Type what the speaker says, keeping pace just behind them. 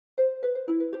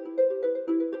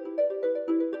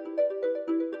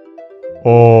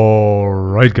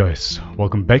Alright guys,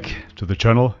 welcome back to the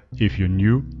channel. If you're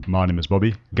new, my name is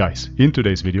Bobby. Guys, in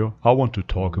today's video I want to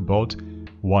talk about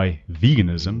why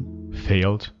veganism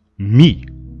failed me.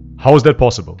 How is that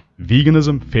possible?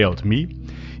 Veganism failed me.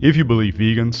 If you believe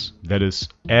vegans, that is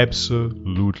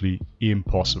absolutely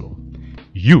impossible.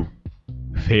 You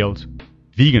failed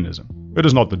veganism. It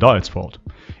is not the diet's fault.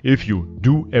 If you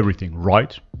do everything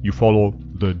right, you follow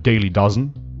the daily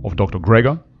dozen of Dr.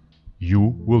 Greger,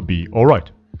 you will be alright.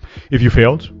 If you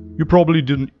failed, you probably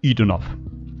didn't eat enough.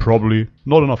 Probably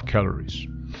not enough calories.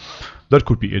 That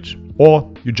could be it.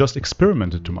 Or you just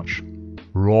experimented too much.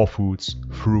 Raw foods,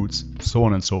 fruits, so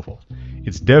on and so forth.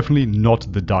 It's definitely not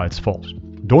the diet's fault.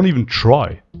 Don't even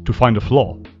try to find a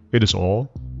flaw. It is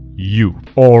all you.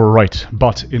 Alright,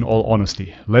 but in all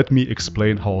honesty, let me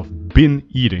explain how I've been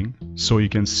eating so you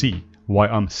can see why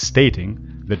I'm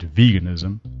stating that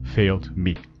veganism failed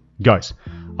me. Guys,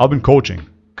 I've been coaching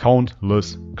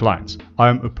countless clients. I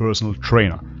am a personal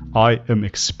trainer. I am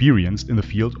experienced in the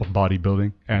field of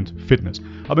bodybuilding and fitness.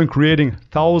 I've been creating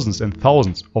thousands and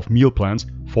thousands of meal plans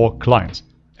for clients.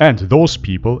 And those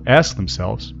people ask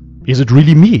themselves, is it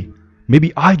really me?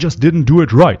 Maybe I just didn't do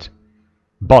it right.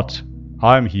 But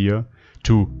I'm here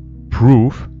to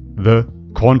prove the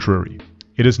contrary.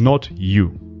 It is not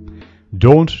you.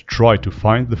 Don't try to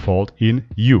find the fault in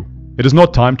you. It is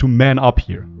not time to man up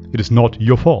here. It is not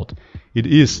your fault. It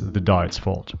is the diet's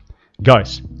fault.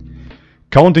 Guys,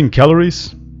 counting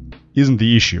calories isn't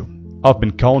the issue. I've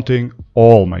been counting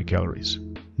all my calories.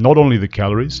 Not only the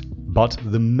calories, but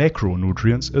the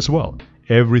macronutrients as well.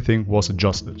 Everything was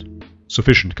adjusted.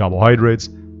 Sufficient carbohydrates,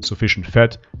 sufficient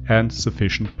fat, and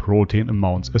sufficient protein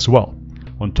amounts as well.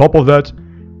 On top of that,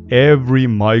 every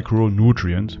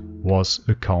micronutrient was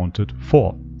accounted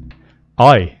for.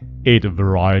 I ate a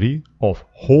variety of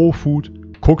whole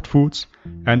food, cooked foods,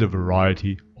 and a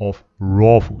variety of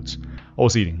raw foods. I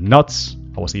was eating nuts,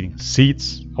 I was eating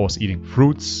seeds, I was eating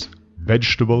fruits,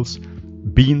 vegetables,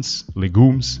 beans,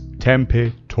 legumes,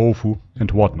 tempeh, tofu,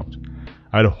 and whatnot.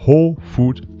 I had a whole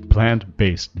food,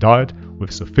 plant-based diet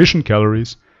with sufficient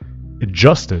calories,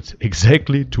 adjusted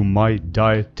exactly to my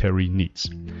dietary needs.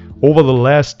 Over the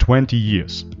last 20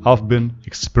 years, I've been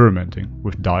experimenting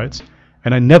with diets,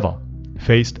 and I never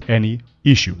faced any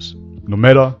issues. No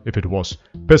matter if it was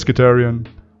pescatarian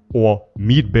or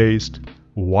meat-based,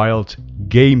 wild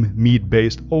game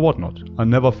meat-based or whatnot. I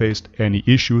never faced any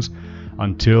issues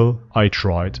until I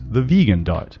tried the vegan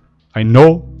diet. I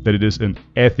know that it is an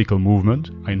ethical movement.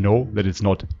 I know that it's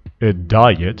not a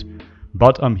diet,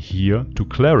 but I'm here to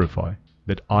clarify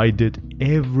that I did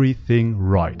everything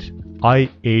right. I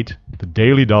ate the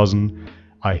daily dozen.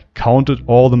 I counted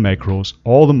all the macros,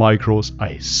 all the micros.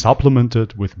 I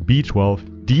supplemented with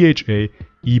B12, DHA,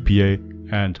 EPA,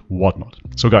 and whatnot.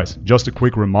 So guys, just a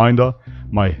quick reminder,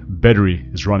 my battery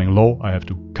is running low. I have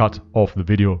to cut off the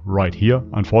video right here,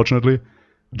 unfortunately.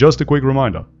 Just a quick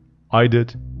reminder, I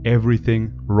did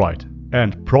everything right.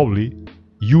 And probably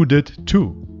you did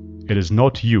too. It is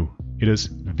not you. It is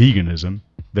veganism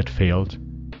that failed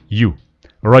you.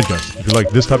 Alright guys, if you like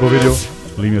this type of video,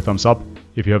 leave me a thumbs up.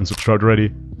 If you haven't subscribed already,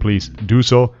 please do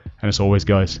so. And as always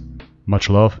guys, much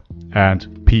love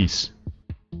and peace.